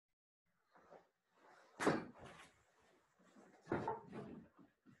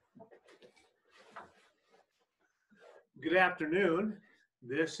Good afternoon.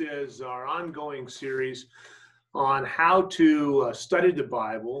 This is our ongoing series on how to study the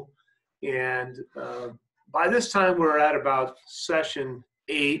Bible. And by this time, we're at about session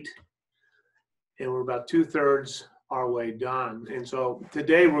 8, and we're about 2/3 our way done. And so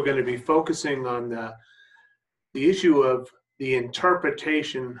today we're going to be focusing on the issue of the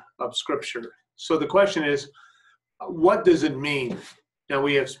interpretation of Scripture. So the question is, what does it mean? Now,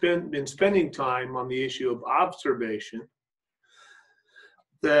 we have been spending time on the issue of observation.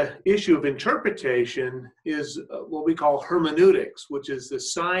 The issue of interpretation is what we call hermeneutics, which is the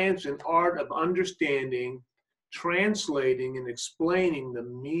science and art of understanding, translating, and explaining the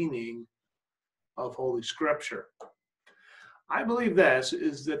meaning of Holy Scripture. I believe this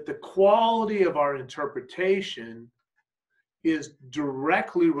is that the quality of our interpretation is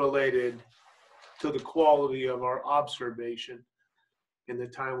directly related to the quality of our observation in the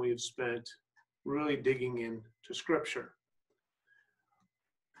time we have spent really digging into Scripture.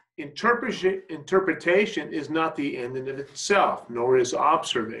 Interpretation is not the end in itself, nor is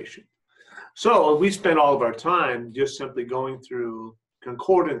observation. So we spend all of our time just simply going through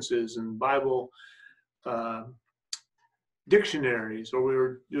concordances and Bible dictionaries, or we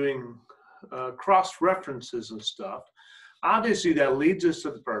were doing cross-references and stuff. Obviously, that leads us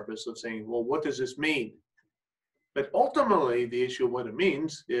to the purpose of saying, well, what does this mean? But ultimately, the issue of what it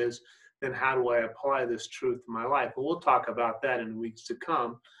means is, then how do I apply this truth to my life? Well, we'll talk about that in weeks to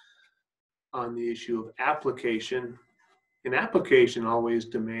come on the issue of application. And application always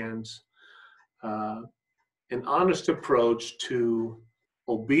demands an honest approach to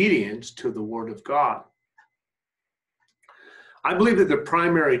obedience to the Word of God. I believe that the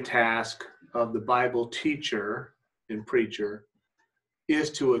primary task of the Bible teacher and preacher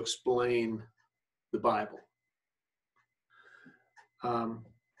is to explain the Bible.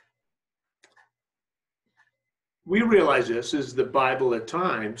 We realize this is the Bible at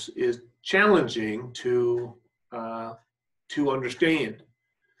times is challenging to understand.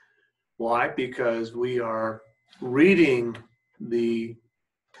 Why? Because we are reading the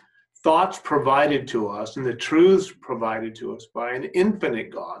thoughts provided to us and the truths provided to us by an infinite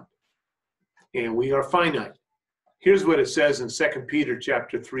God, and we are finite. Here's what it says in 2 Peter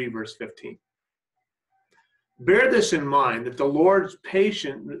chapter 3, verse 15. Bear this in mind, that the Lord's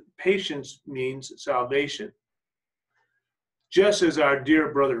patience means salvation. Just as our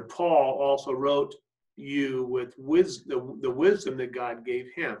dear brother Paul also wrote you with the wisdom that God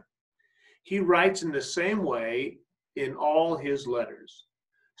gave him. He writes in the same way in all his letters,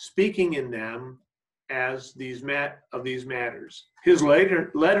 speaking in them as of these matters. His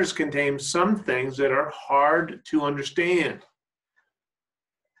letters contain some things that are hard to understand,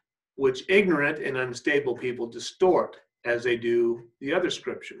 which ignorant and unstable people distort, as they do the other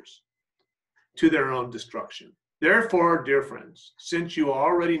scriptures, to their own destruction. Therefore, dear friends, since you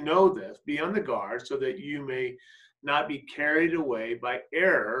already know this, be on the guard so that you may not be carried away by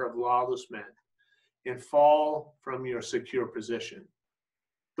error of lawless men and fall from your secure position,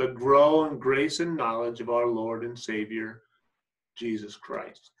 but grow in grace and knowledge of our Lord and Savior, Jesus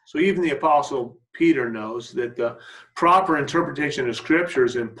Christ. So even the Apostle Peter knows that the proper interpretation of Scripture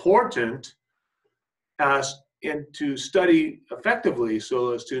is important and to study effectively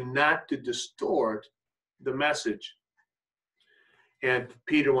so as to not to distort the message. And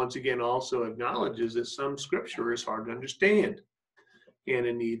Peter once again also acknowledges that some Scripture is hard to understand and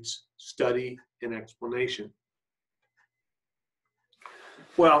it needs study and explanation.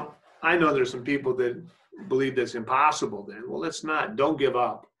 Well, I know there's some people that believe that's impossible then. Well, it's not. Don't give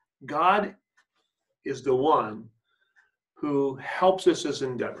up. God is the one who helps us as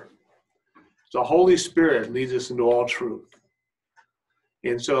endeavor. The Holy Spirit leads us into all truth.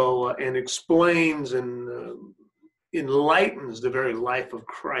 And so, and explains and enlightens the very life of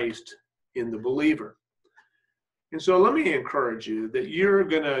Christ in the believer. And so let me encourage you that you're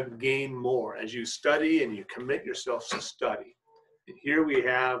going to gain more as you study and you commit yourself to study. And here we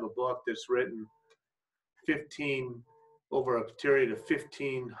have a book that's written over a period of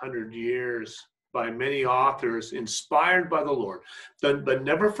 1,500 years by many authors, inspired by the Lord. But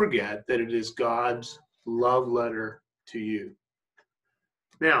never forget that it is God's love letter to you.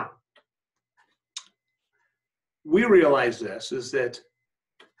 Now, we realize this is that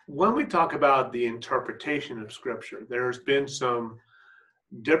when we talk about the interpretation of Scripture, there's been some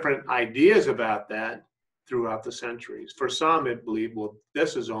different ideas about that throughout the centuries. For some, it believe, well,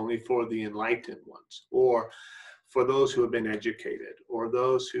 this is only for the enlightened ones, or for those who have been educated, or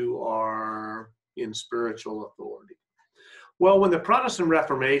those who are in spiritual authority. Well, when the Protestant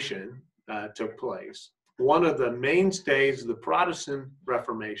Reformation took place, one of the mainstays of the Protestant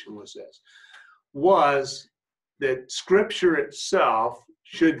Reformation was that Scripture itself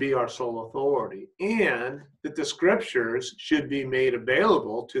should be our sole authority, and that the Scriptures should be made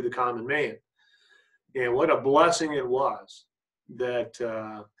available to the common man. And what a blessing it was that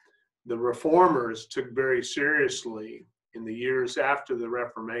the Reformers took very seriously in the years after the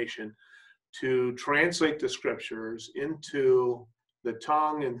Reformation to translate the Scriptures into the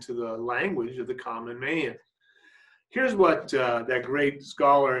tongue, into the language of the common man. Here's what that great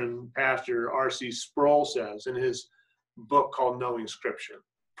scholar and pastor R.C. Sproul says in his book called Knowing Scripture.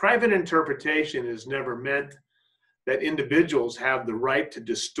 Private interpretation is never meant that individuals have the right to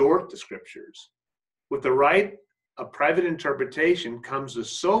distort the Scriptures. With the right of private interpretation comes the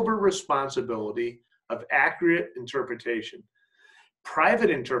sober responsibility of accurate interpretation. Private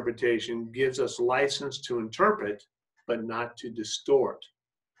interpretation gives us license to interpret, but not to distort.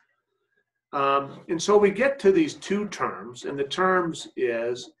 And so we get to these two terms, and the terms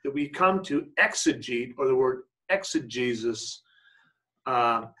is that we come to exegete, or the word exegesis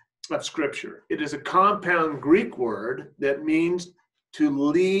of Scripture. It is a compound Greek word that means to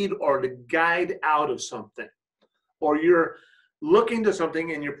lead or to guide out of something, or you're looking to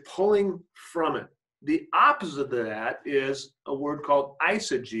something and you're pulling from it. The opposite of that is a word called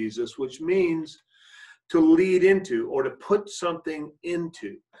eisegesis, which means to lead into or to put something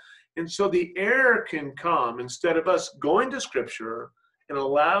into. And so the error can come, instead of us going to Scripture and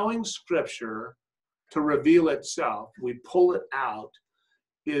allowing Scripture to reveal itself, we pull it out.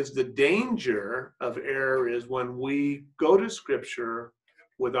 Is the danger of error is when we go to Scripture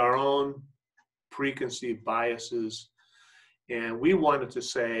with our own preconceived biases, and we wanted to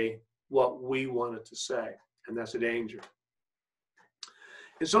say what we wanted to say, and that's a danger.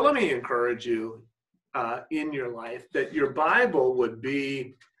 And so let me encourage you in your life that your Bible would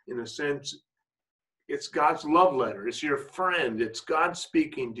be, in a sense, it's God's love letter. It's your friend. It's God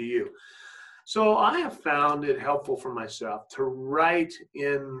speaking to you. So I have found it helpful for myself to write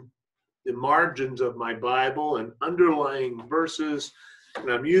in the margins of my Bible and underlying verses, and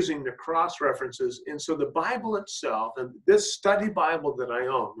I'm using the cross references. And so the Bible itself, and this study Bible that I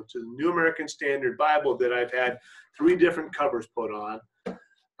own, which is a New American Standard Bible that I've had 3 different covers put on,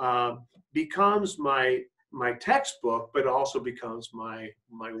 becomes my textbook, but also becomes my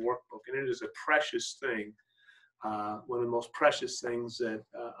workbook. And it is a precious thing, one of the most precious things that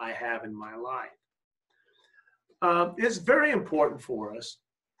I have in my life. It's very important for us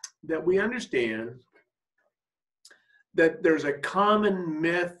that we understand that there's a common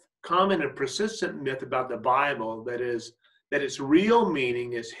and persistent myth about the Bible that its real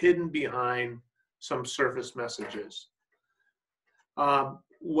meaning is hidden behind some surface messages.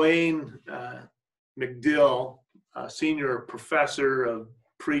 Wayne McDill, senior professor of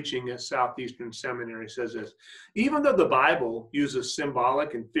preaching at Southeastern Seminary, says this: even though the Bible uses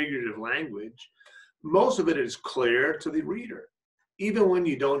symbolic and figurative language, most of it is clear to the reader, even when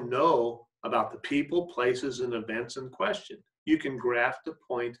you don't know about the people, places, and events in question. You can grasp the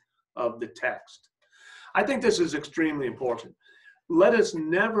point of the text. I think this is extremely important. Let us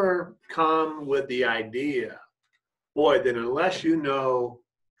never come with the idea, boy, that unless you know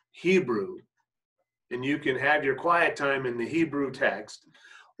Hebrew, and you can have your quiet time in the Hebrew text,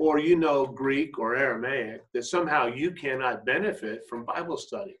 or you know Greek or Aramaic, that somehow you cannot benefit from Bible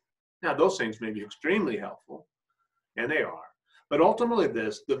study. Now, those things may be extremely helpful, and they are. But ultimately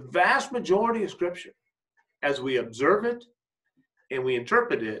the vast majority of Scripture, as we observe it and we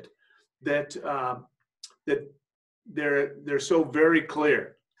interpret it, that they're so very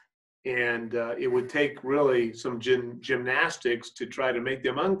clear. And it would take really some gymnastics to try to make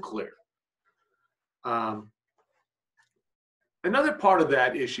them unclear. Another part of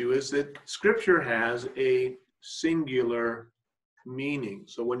that issue is that Scripture has a singular meaning.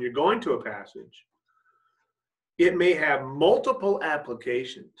 So when you're going to a passage, it may have multiple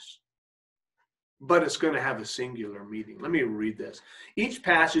applications, but it's going to have a singular meaning. Let me read this. Each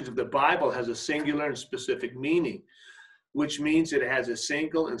passage of the Bible has a singular and specific meaning, which means it has a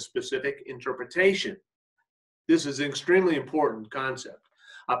single and specific interpretation. This is an extremely important concept.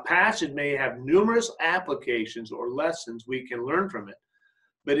 A passage may have numerous applications or lessons we can learn from it,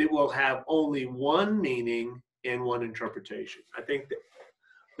 but it will have only one meaning and one interpretation. I think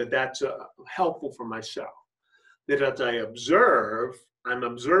that's helpful for myself. That as I observe, I'm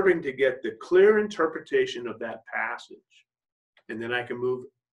observing to get the clear interpretation of that passage. And then I can move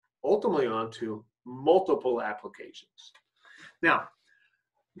ultimately on to multiple applications. Now,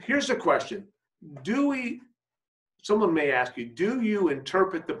 here's the question. Someone may ask you, do you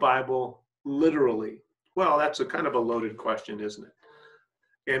interpret the Bible literally? Well, that's a kind of a loaded question, isn't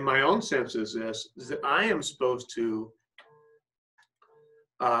it? And my own sense is this, is that I am supposed to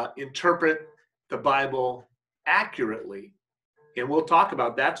interpret the Bible accurately. And we'll talk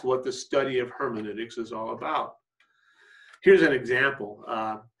about that's what the study of hermeneutics is all about. Here's an example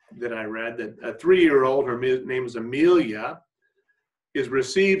that I read, that a 3-year-old, her name is Amelia,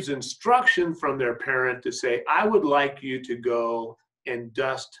 receives instruction from their parent to say, I would like you to go and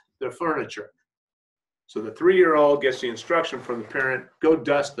dust the furniture. So the 3-year-old gets the instruction from the parent, go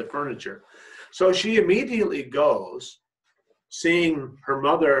dust the furniture. So she immediately goes, seeing her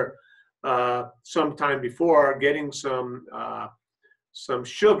mother sometime before, getting some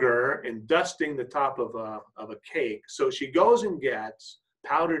sugar and dusting the top of a cake. So she goes and gets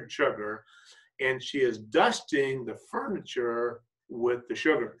powdered sugar, and she is dusting the furniture with the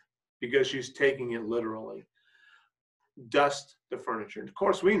sugar because she's taking it literally. Dust the furniture. And of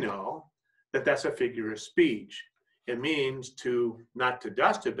course, we know that that's a figure of speech. It means not to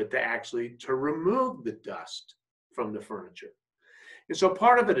dust it, but to actually to remove the dust from the furniture. And so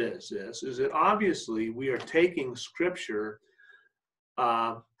part of it is that obviously we are taking Scripture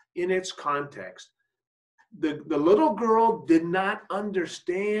in its context. The little girl did not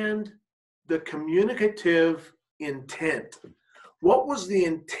understand the communicative intent. What was the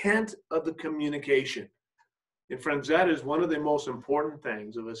intent of the communication? And friends, that is one of the most important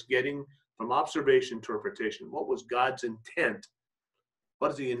things of us getting from observation to interpretation. What was God's intent?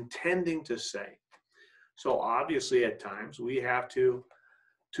 What is he intending to say? So obviously at times we have to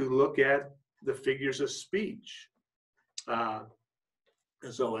look at the figures of speech. And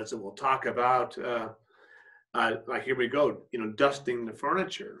so as we'll talk about, like here we go, dusting the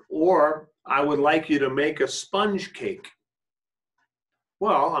furniture. Or I would like you to make a sponge cake.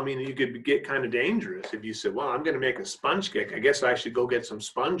 Well, I mean, you could get kind of dangerous if you said, well, I'm going to make a sponge cake. I guess I should go get some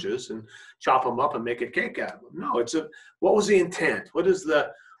sponges and chop them up and make a cake out of them. No, what was the intent? What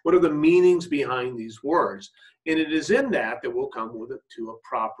are the meanings behind these words? And it is in that we'll come with it to a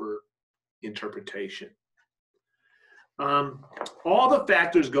proper interpretation. All the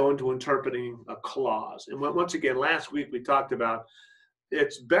factors go into interpreting a clause. And once again, last week we talked about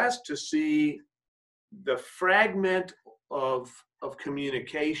it's best to see the fragment of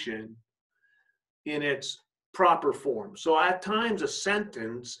communication in its proper form. So at times a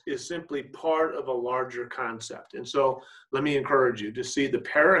sentence is simply part of a larger concept. And so let me encourage you to see the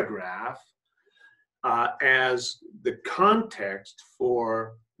paragraph as the context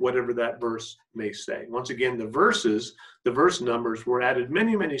for whatever that verse may say. Once again, the verse numbers were added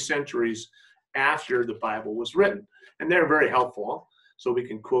many, many centuries after the Bible was written. And they're very helpful, so we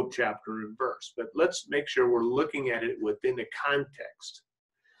can quote chapter and verse. But let's make sure we're looking at it within the context.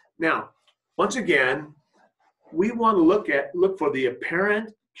 Now, once again, we want to look for the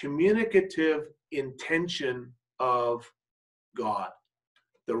apparent communicative intention of God,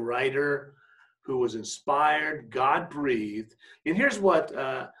 the writer who was inspired, God breathed. And here's what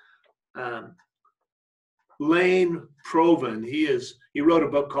Lane Proven, he wrote a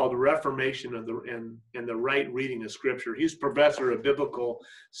book called Reformation and the Right Reading of Scripture. He's professor of biblical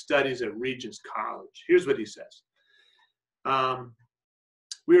studies at Regents College. Here's what he says.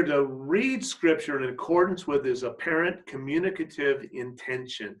 We are to read Scripture in accordance with his apparent communicative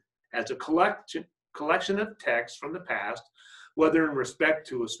intention as a collection of texts from the past, whether in respect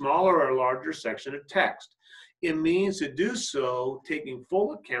to a smaller or larger section of text. It means to do so taking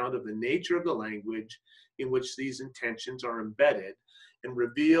full account of the nature of the language in which these intentions are embedded and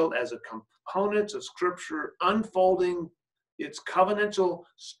revealed as a components of Scripture, unfolding its covenantal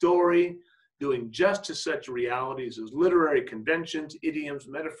story, doing just to such realities as literary conventions, idioms,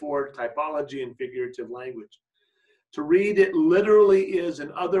 metaphor, typology, and figurative language. To read it literally is,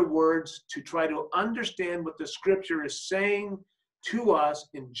 in other words, to try to understand what the Scripture is saying to us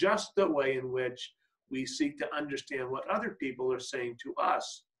in just the way in which we seek to understand what other people are saying to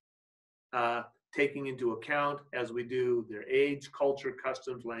us, taking into account, as we do, their age, culture,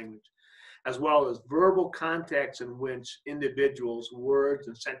 customs, language, as well as verbal context in which individuals' words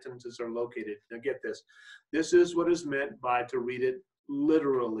and sentences are located. Now get this. This is what is meant by to read it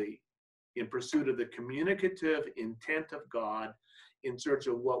literally, in pursuit of the communicative intent of God, in search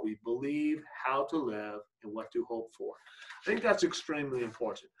of what we believe, how to live, and what to hope for. I think that's extremely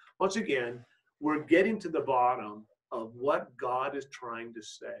important. Once again, we're getting to the bottom of what God is trying to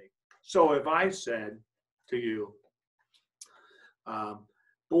say. So if I said to you, how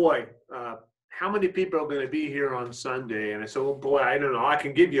many people are going to be here on Sunday? And I said, well, boy, I don't know. I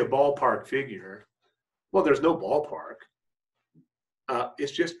can give you a ballpark figure. Well, there's no ballpark.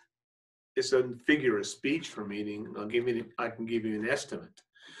 It's a figure of speech for me. I can give you an estimate.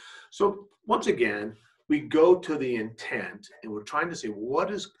 So once again, we go to the intent, and we're trying to say,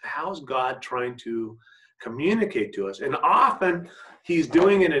 how is God trying to communicate to us. And often he's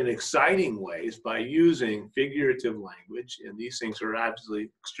doing it in exciting ways by using figurative language, and these things are absolutely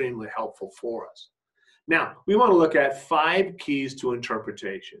extremely helpful for us. Now, we want to look at 5 keys to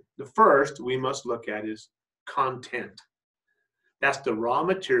interpretation. The first we must look at is content. That's the raw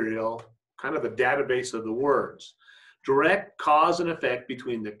material, kind of the database of the words. Direct cause and effect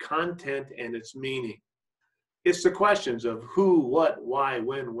between the content and its meaning. It's the questions of who, what, why,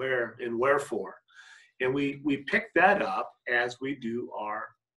 when, where, and wherefore. And we pick that up as we do our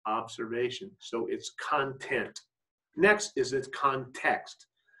observation. So it's content. Next is its context.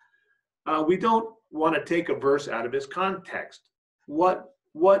 We don't want to take a verse out of its context. What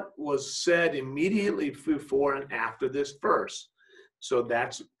was said immediately before and after this verse? So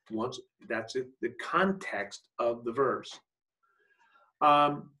that's it, the context of the verse.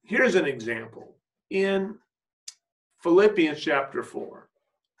 Here's an example. In Philippians chapter 4,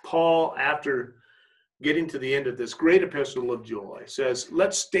 Paul, after getting to the end of this great epistle of joy, says,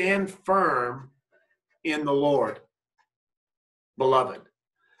 let's stand firm in the Lord, beloved.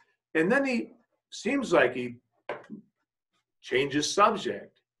 And then he seems like he changes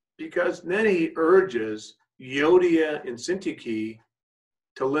subject, because then he urges Euodia and Syntyche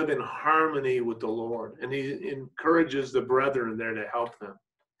to live in harmony with the Lord. And he encourages the brethren there to help them.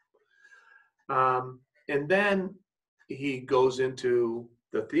 And then he goes into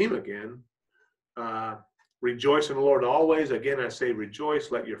the theme again. Rejoice in the Lord always. Again, I say rejoice.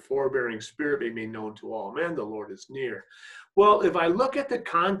 Let your forbearing spirit be made known to all men. The Lord is near. Well, if I look at the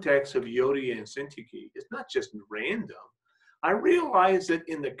context of Euodia and Syntyche, it's not just random. I realize that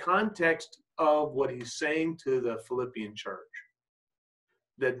in the context of what he's saying to the Philippian church,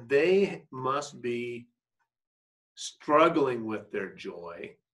 that they must be struggling with their joy,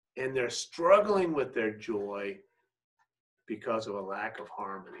 and they're struggling with their joy because of a lack of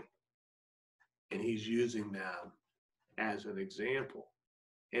harmony. And he's using them as an example,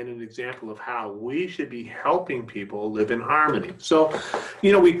 and an example of how we should be helping people live in harmony. So,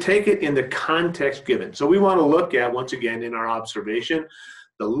 we take it in the context given. So we want to look at, once again, in our observation,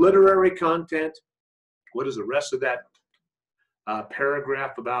 the literary content. What is the rest of that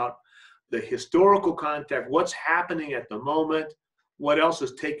paragraph about? The historical context, what's happening at the moment, what else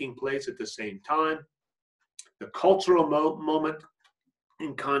is taking place at the same time, the cultural moment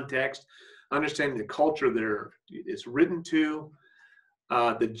in context, understanding the culture there is written to,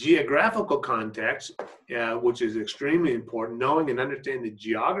 the geographical context, which is extremely important. Knowing and understanding the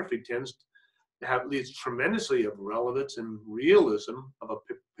geography tends to have leads tremendously of relevance and realism of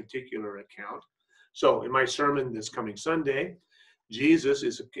a particular account. So in my sermon this coming Sunday, Jesus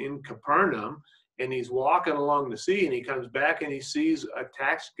is in Capernaum, and he's walking along the sea, and he comes back and he sees a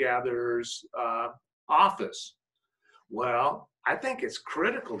tax gatherer's office. Well, I think it's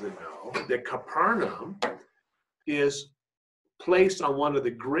critical to know that Capernaum is placed on one of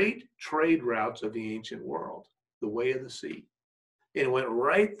the great trade routes of the ancient world, the Way of the Sea. And it went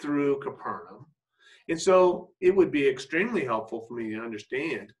right through Capernaum. And so it would be extremely helpful for me to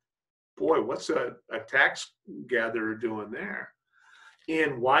understand, boy, what's a tax gatherer doing there?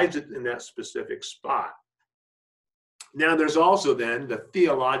 And why is it in that specific spot? Now, there's also then the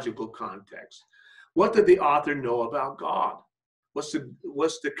theological context. What did the author know about God? What's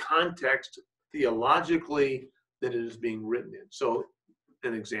the context theologically that it is being written in? So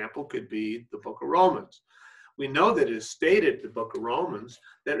an example could be the book of Romans. We know that it is stated in the book of Romans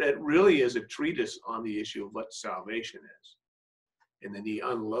that it really is a treatise on the issue of what salvation is. And then he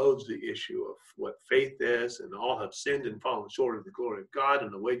unloads the issue of what faith is, and all have sinned and fallen short of the glory of God,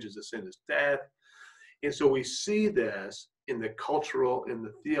 and the wages of sin is death. And so we see this in the cultural and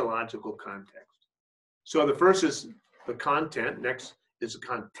the theological context. So the first is the content, next is the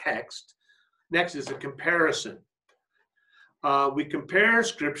context, next is a comparison. We compare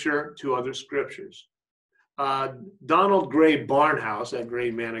scripture to other scriptures. Donald Gray Barnhouse, that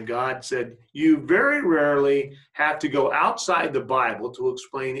great man of God, said, you very rarely have to go outside the Bible to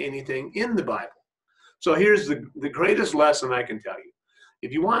explain anything in the Bible. So here's the greatest lesson I can tell you.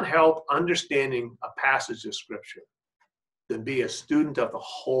 If you want help understanding a passage of scripture, then be a student of the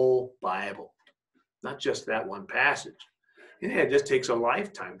whole Bible, not just that one passage. And it just takes a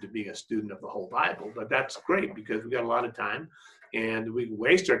lifetime to be a student of the whole Bible, but that's great because we got a lot of time. And we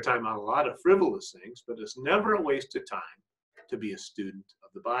waste our time on a lot of frivolous things, but it's never a waste of time to be a student of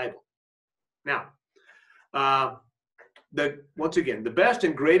the Bible. Now, once again, the best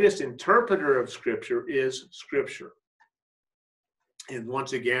and greatest interpreter of Scripture is Scripture. And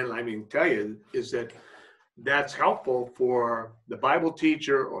once again, I mean, tell you is that that's helpful for the Bible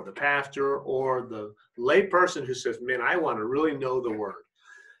teacher or the pastor or the lay person who says, man, I want to really know the Word.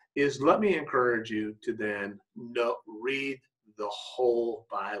 is let me encourage you to then read the whole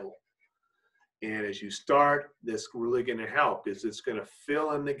Bible. And as you start, this really going to help is it's going to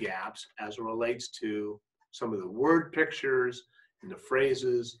fill in the gaps as it relates to some of the word pictures and the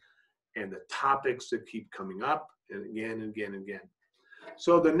phrases and the topics that keep coming up and again and again and again.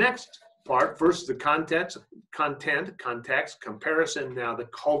 So the next part, first the context, comparison, now the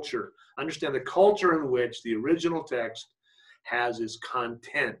culture. Understand the culture in which the original text has its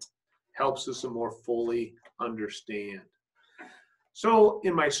content helps us to more fully understand. So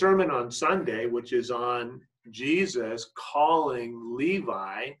in my sermon on Sunday, which is on Jesus calling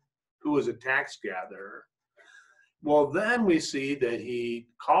Levi, who was a tax gatherer, well, then we see that he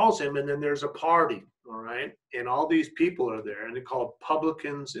calls him and then there's a party, all right? And all these people are there and they're called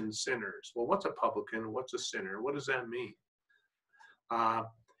publicans and sinners. Well, what's a publican? What's a sinner? What does that mean?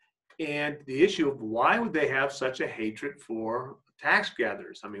 And the issue of why would they have such a hatred for tax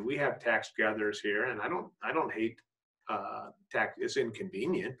gatherers? I mean, we have tax gatherers here, and I don't hate tax. It's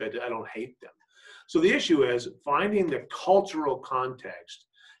inconvenient, but I don't hate them. So the issue is finding the cultural context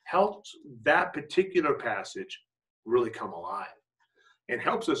helps that particular passage really come alive and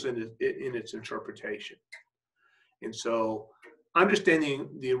helps us in its interpretation. And so understanding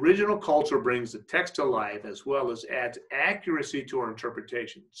the original culture brings the text to life as well as adds accuracy to our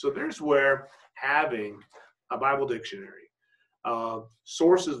interpretation. So there's where having a Bible dictionary,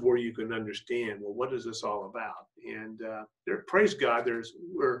 sources where you can understand, well, what is this all about? And praise God,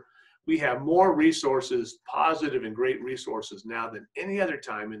 we have more resources, positive and great resources now than any other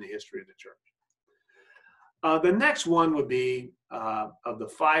time in the history of the church. The next one would be of the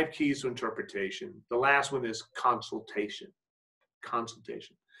 5 keys to interpretation. The last one is consultation.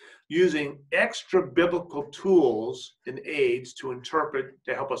 Using extra biblical tools and aids to interpret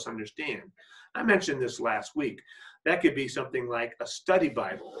to help us understand. I mentioned this last week. That could be something like a study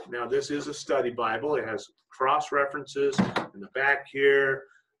Bible. Now, this is a study Bible. It has cross references in the back here.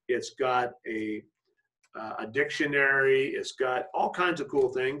 It's got a dictionary. It's got all kinds of cool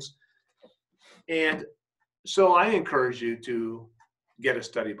things. And so I encourage you to get a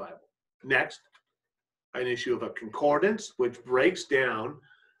study Bible. Next, an issue of a concordance, which breaks down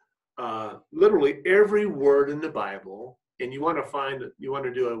literally every word in the Bible. And you want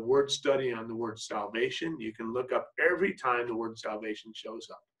to do a word study on the word salvation, you can look up every time the word salvation shows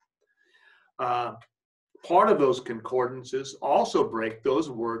up. Part of those concordances also break those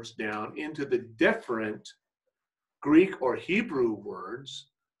words down into the different Greek or Hebrew words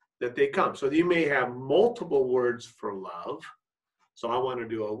that they come. So you may have multiple words for love. So I want to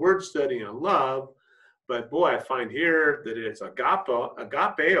do a word study on love, but boy, I find here that it's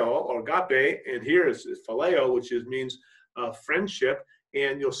agapeo or agape, and here is phileo, which means friendship,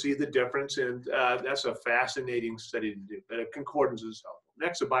 and you'll see the difference, and that's a fascinating study to do. But a concordance is helpful.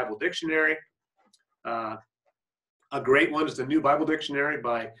 Next, a Bible dictionary. A great one is the New Bible Dictionary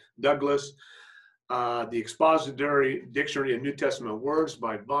by Douglas. The Expository Dictionary of New Testament Words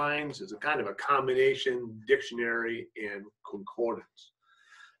by Vines is a kind of a combination dictionary and concordance.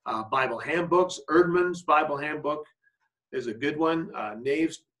 Bible handbooks, Erdman's Bible Handbook is a good one.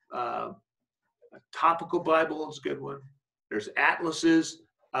 Nave's Topical Bible is a good one. There's atlases.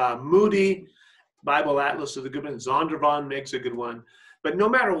 Moody Bible Atlas is a good one. Zondervan makes a good one. But no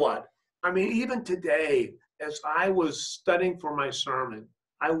matter what, I mean, even today, as I was studying for my sermon,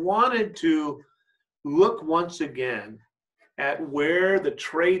 I wanted to look once again at where the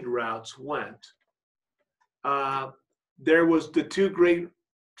trade routes went. There was the 2 great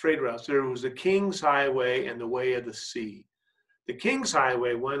trade routes. There was the King's Highway and the Way of the Sea. The King's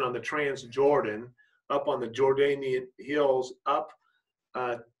Highway went on the Transjordan, up on the Jordanian hills, up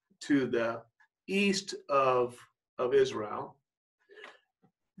to the east of Israel.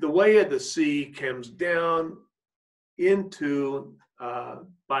 The Way of the Sea comes down into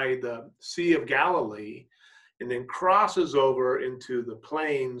by the Sea of Galilee and then crosses over into the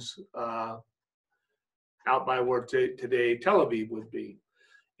plains out by where today Tel Aviv would be.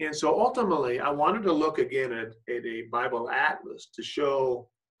 And so ultimately, I wanted to look again at a Bible atlas to show,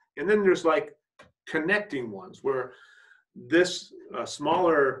 and then there's like connecting ones where this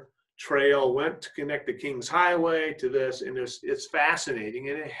smaller trail went to connect the King's Highway to this, and it's fascinating,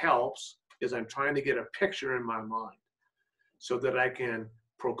 and it helps as I'm trying to get a picture in my mind so that I can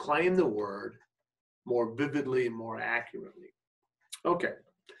proclaim the word more vividly and more accurately. Okay.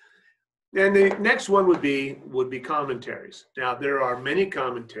 And the next one would be commentaries. Now, there are many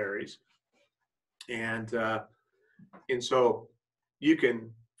commentaries, and so you can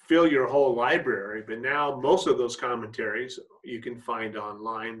fill your whole library, but now most of those commentaries you can find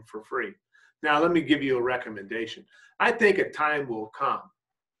online for free. Now, let me give you a recommendation. I think a time will come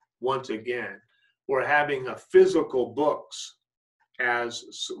once again, where having a physical books as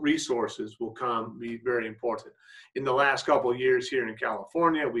resources will be very important. In the last couple of years here in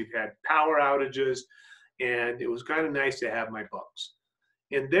California, we've had power outages, and it was kind of nice to have my books.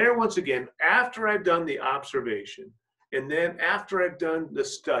 And there, once again, after I've done the observation, and then after I've done the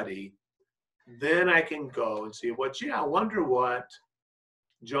study, then I can go and see, I wonder what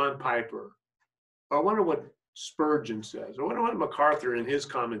John Piper, or I wonder what Spurgeon says, or I wonder what MacArthur in his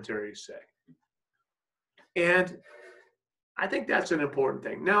commentaries say. And I think that's an important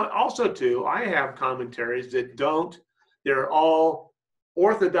thing. Now, also, too, I have commentaries that they're all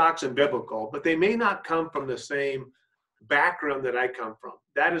orthodox and biblical, but they may not come from the same background that I come from.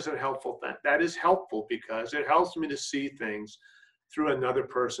 That is a helpful thing. That is helpful because it helps me to see things through another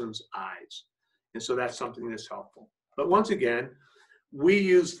person's eyes. And so that's something that's helpful. But once again, we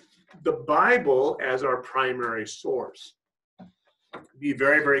use the Bible as our primary source. Be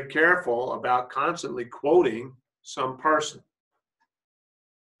very, very careful about constantly quoting some person.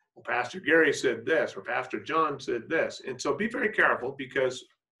 Well, Pastor Gary said this, or Pastor John said this. And so be very careful, because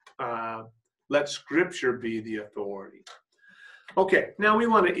let Scripture be the authority. Okay, now we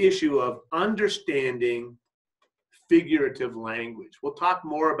want an issue of understanding figurative language. We'll talk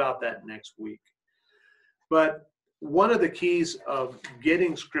more about that next week. But one of the keys of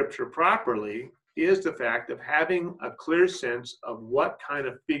getting Scripture properly is the fact of having a clear sense of what kind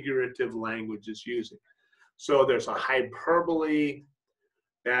of figurative language is using. So there's a hyperbole,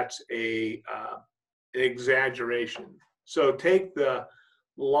 that's an exaggeration. So take the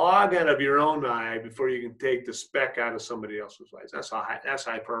log out of your own eye before you can take the speck out of somebody else's eye. That's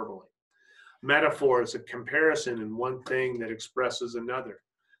hyperbole. Metaphor is a comparison in one thing that expresses another.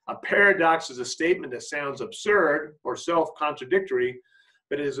 A paradox is a statement that sounds absurd or self-contradictory,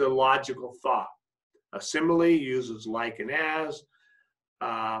 but is a logical thought. A simile uses like and as.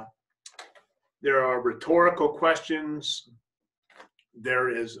 There are rhetorical questions.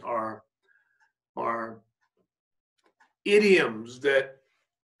 There are idioms that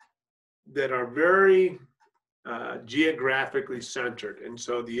are very geographically centered. And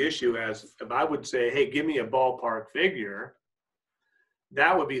so the issue is, if I would say, hey, give me a ballpark figure,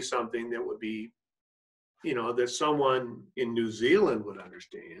 that would be something that would be, that someone in New Zealand would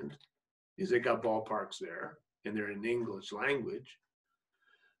understand, because they got ballparks there and they're in English language.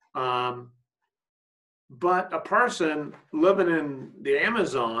 But a person living in the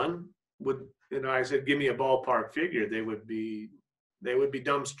Amazon would, I said, give me a ballpark figure, they would be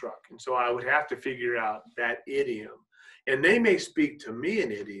dumbstruck. And so I would have to figure out that idiom. And they may speak to me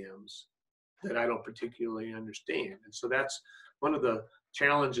in idioms that I don't particularly understand. And so that's one of the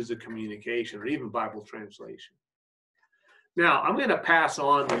challenges of communication, or even Bible translation. Now, I'm going to pass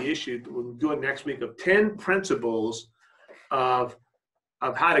on the issue, we'll do it next week, of 10 principles of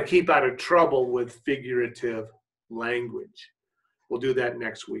how to keep out of trouble with figurative language. We'll do that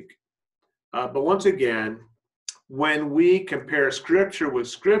next week. But once again, when we compare Scripture with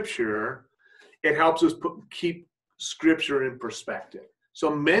Scripture, it helps us keep Scripture in perspective.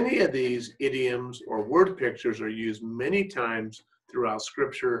 So many of these idioms or word pictures are used many times throughout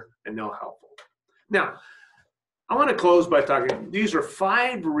Scripture, and they're helpful. Now, I want to close by talking, these are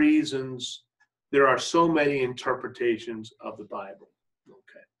 5 reasons there are so many interpretations of the Bible.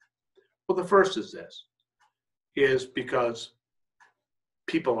 Okay. Well, the first is this, is because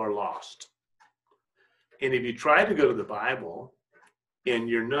people are lost. And if you try to go to the Bible and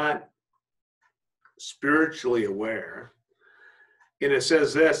you're not spiritually aware, and it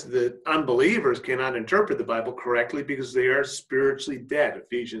says this, that unbelievers cannot interpret the Bible correctly because they are spiritually dead.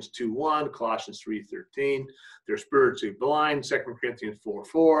 Ephesians 2:1, Colossians 3:13. They're spiritually blind, 2 Corinthians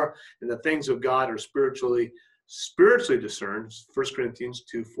 4:4. And the things of God are spiritually discerned, 1 Corinthians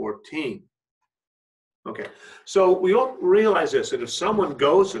 2:14. Okay, so we all realize this, that if someone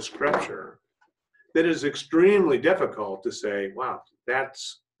goes to Scripture, that is extremely difficult to say, wow,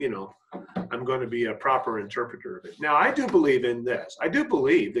 that's, I'm going to be a proper interpreter of it. Now, I do believe in this. I do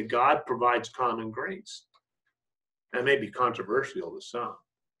believe that God provides common grace. That may be controversial to some,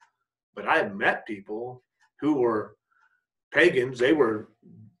 but I have met people who were pagans. They were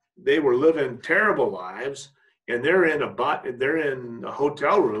living terrible lives, and they're in a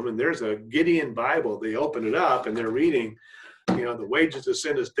hotel room, and there's a Gideon Bible. They open it up, and they're reading, the wages of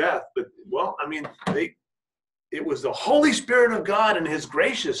sin is death. But, well, I mean, it was the Holy Spirit of God and His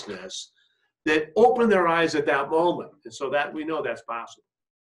graciousness that opened their eyes at that moment. And so that we know that's possible.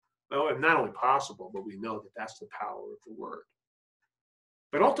 Well, not only possible, but we know that that's the power of the Word.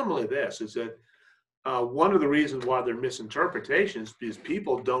 But ultimately this is that one of the reasons why there are misinterpretations is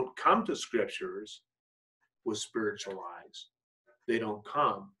people don't come to Scriptures with spiritual eyes. They don't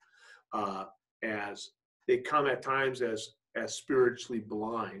come. as they come at times as spiritually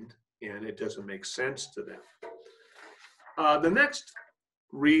blind, and it doesn't make sense to them. The next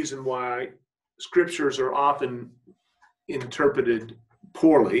reason why scriptures are often interpreted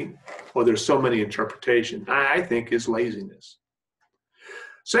poorly, or there's so many interpretations, I think, is laziness.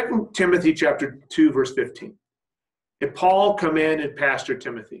 2 Timothy chapter 2, verse 15. And Paul commanded Pastor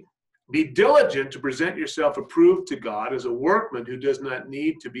Timothy, be diligent to present yourself approved to God as a workman who does not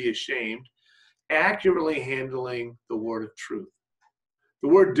need to be ashamed, accurately handling the word of truth. The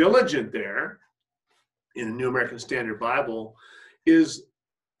word diligent there in the New American Standard Bible is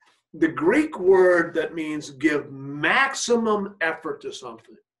the Greek word that means give maximum effort to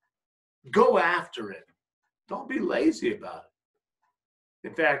something. Go after it. Don't be lazy about it.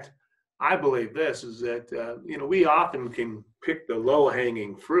 In fact, I believe this is that, we often can pick the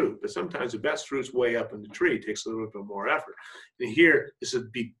low-hanging fruit, but sometimes the best fruit's way up in the tree. It takes a little bit more effort. And here, it says,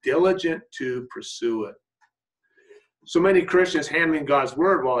 be diligent to pursue it. So many Christians handling God's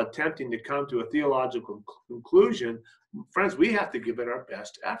word while attempting to come to a theological conclusion, friends, we have to give it our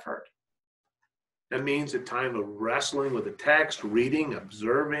best effort. That means a time of wrestling with the text, reading,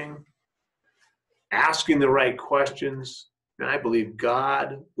 observing, asking the right questions. And I believe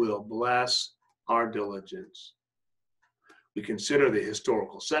God will bless our diligence. We consider the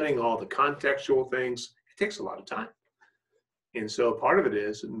historical setting, all the contextual things. It takes a lot of time. And so part of it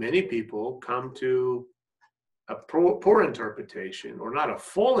is many people come to a poor interpretation, or not a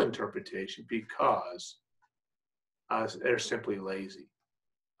full interpretation, because they're simply lazy.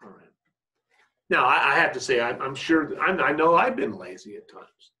 All right. Now, I have to say, I'm sure, I know I've been lazy at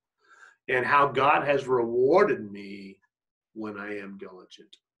times, and how God has rewarded me when I am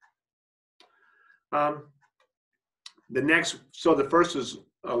diligent. The first is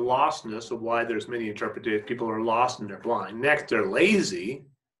a lostness of why there's many interpretations. People are lost and they're blind. Next, they're lazy.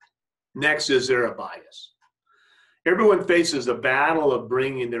 Next is they're a bias. Everyone faces a battle of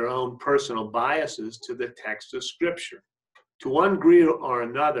bringing their own personal biases to the text of Scripture. To one degree or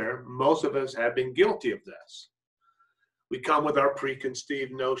another, most of us have been guilty of this. We come with our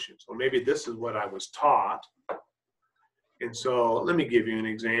preconceived notions, or maybe this is what I was taught. And so let me give you an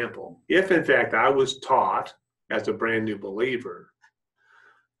example. If, in fact, I was taught as a brand new believer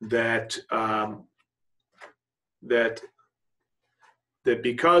that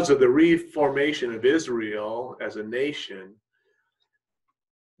because of the reformation of Israel as a nation,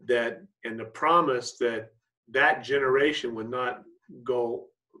 and the promise that generation would not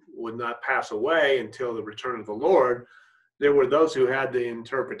pass away until the return of the Lord, there were those who had the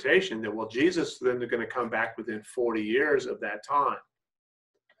interpretation that, well, Jesus then is going to come back within 40 years of that time.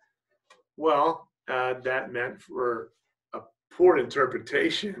 Well, that meant for a poor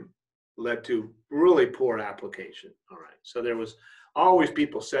interpretation led to really poor application. All right. So there was always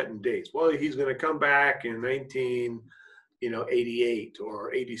people setting dates. Well, he's going to come back in 88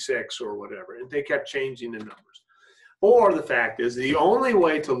 or 86 or whatever. And they kept changing the numbers. Or the fact is, the only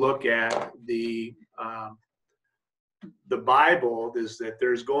way to look at the Bible is that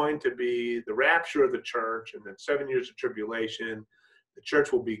there's going to be the rapture of the church, and then 7 years of tribulation, the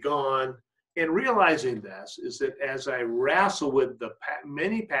church will be gone. And realizing this is that as I wrestle with the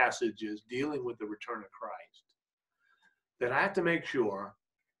many passages dealing with the return of Christ, that I have to make sure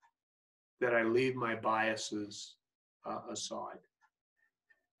that I leave my biases aside,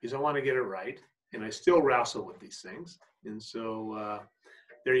 because I want to get it right, and I still wrestle with these things. And so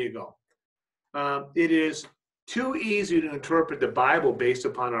there you go. It is too easy to interpret the Bible based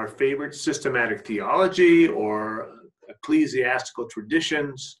upon our favorite systematic theology or ecclesiastical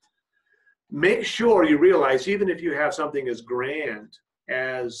traditions. Make sure you realize, even if you have something as grand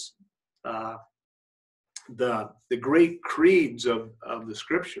as the great creeds of the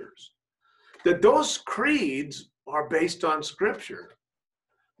Scriptures, that those creeds are based on Scripture.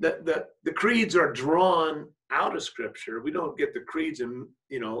 That the creeds are drawn out of Scripture. We don't get the creeds and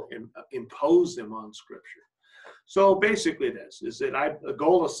impose them on Scripture. So basically, this is that a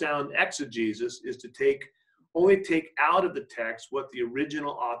goal of sound exegesis is to only take out of the text what the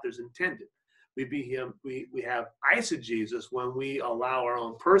original authors intended. We have eisegesis when we allow our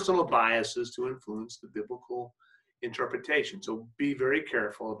own personal biases to influence the biblical interpretation. So be very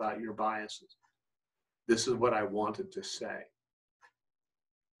careful about your biases. This is what I wanted to say.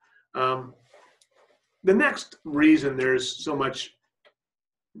 The next reason there's so much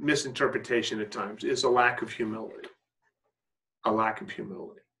misinterpretation at times is a lack of humility. A lack of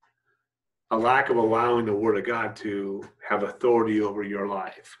humility. A lack of allowing the Word of God to have authority over your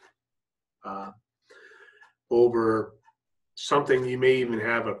life. Over something you may even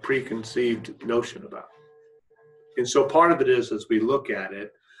have a preconceived notion about. And so part of it is, as we look at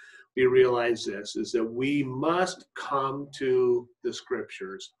it, we realize this, is that we must come to the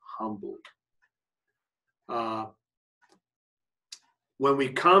scriptures humbly. When we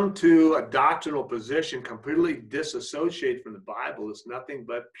come to a doctrinal position completely disassociated from the Bible, it's nothing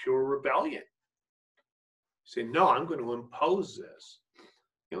but pure rebellion. Say, no, I'm going to impose this.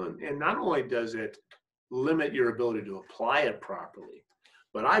 And not only does it limit your ability to apply it properly,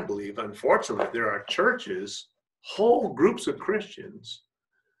 but I believe, unfortunately, there are churches, whole groups of Christians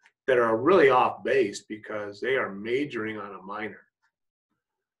that are really off base because they are majoring on a minor.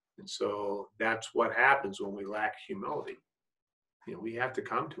 And so that's what happens when we lack humility. We have to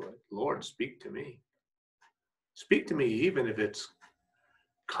come to it. Lord, speak to me. Speak to me even if it's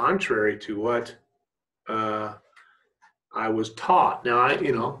contrary to what I was taught.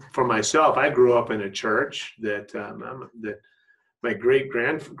 Now, for myself, I grew up in a church that my great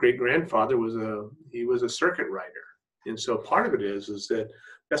grandfather was a circuit rider, and so part of it is that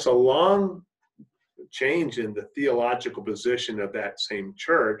that's a long change in the theological position of that same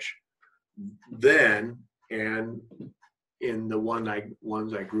church then and in the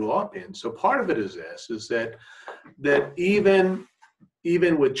ones I grew up in. So part of it is this: is that even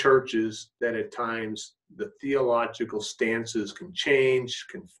with churches that at times the theological stances can change,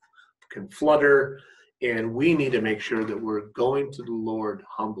 can flutter, and we need to make sure that we're going to the Lord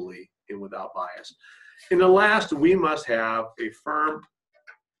humbly and without bias. And the last, we must have a firm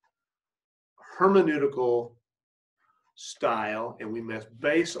hermeneutical style, and we must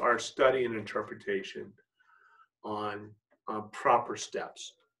base our study and interpretation on proper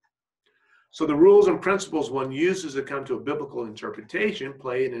steps. So the rules and principles one uses to come to a biblical interpretation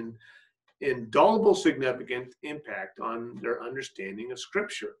play an indelible significant impact on their understanding of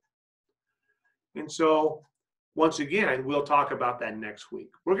Scripture. And so, once again, we'll talk about that next week.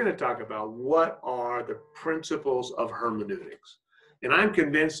 We're going to talk about what are the principles of hermeneutics. And I'm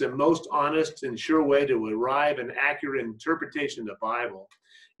convinced that most honest and sure way to arrive at an accurate interpretation of the Bible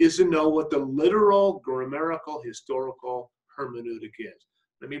is to know what the literal, grammatical, historical hermeneutic is.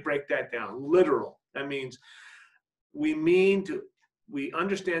 Let me break that down. Literal. That means we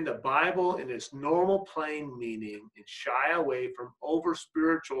understand the Bible in its normal plain meaning and shy away from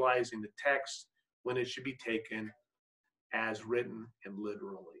over-spiritualizing the text when it should be taken as written and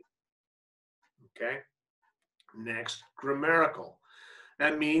literally. Okay? Next, grammatical.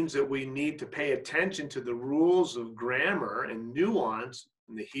 That means that we need to pay attention to the rules of grammar and nuance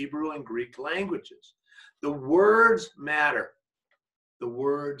in the Hebrew and Greek languages. The words matter. The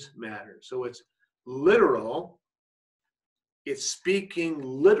words matter. So it's literal. It's speaking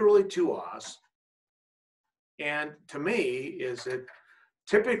literally to us. And to me, is that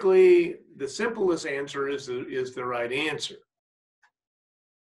typically the simplest answer is the right answer.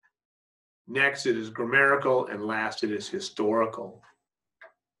 Next, it is grammatical, and last, it is historical.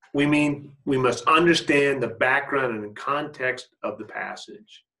 We must understand the background and context of the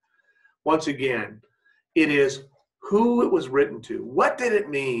passage. Once again, it is who it was written to. What did it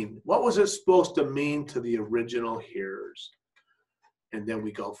mean? What was it supposed to mean to the original hearers? And then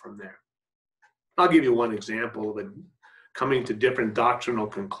we go from there. I'll give you one example of it coming to different doctrinal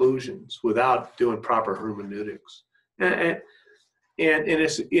conclusions without doing proper hermeneutics. And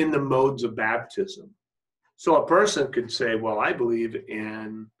it's in the modes of baptism. So a person could say, well, I believe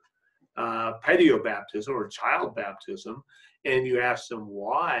in pedio-baptism or child baptism, and you ask them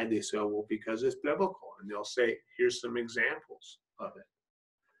why, they say, well, because it's biblical. And they'll say, here's some examples of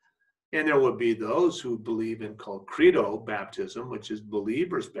it. And there would be those who believe in called credo baptism, which is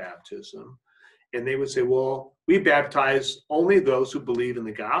believers' baptism. And they would say, well, we baptize only those who believe in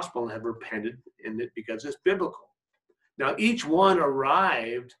the gospel and have repented in it because it's biblical. Now, each one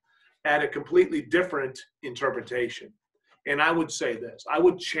arrived at a completely different interpretation. And I would say this, I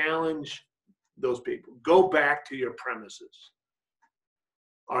would challenge those people. Go back to your premises.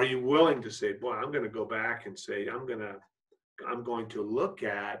 Are you willing to say, boy, I'm going to go back and say, I'm going to look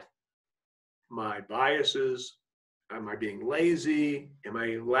at my biases. Am I being lazy? Am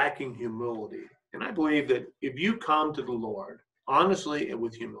I lacking humility? And I believe that if you come to the Lord honestly and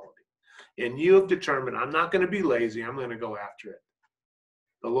with humility, and you have determined, I'm not going to be lazy, I'm going to go after it,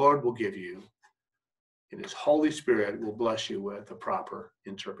 the Lord will give you, and His Holy Spirit will bless you with a proper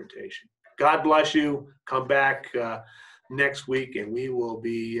interpretation. God bless you. Come back next week, and we will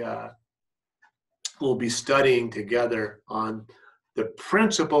be studying together on the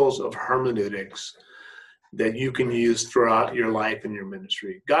principles of hermeneutics that you can use throughout your life and your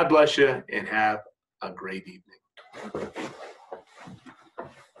ministry. God bless you, and have a great evening.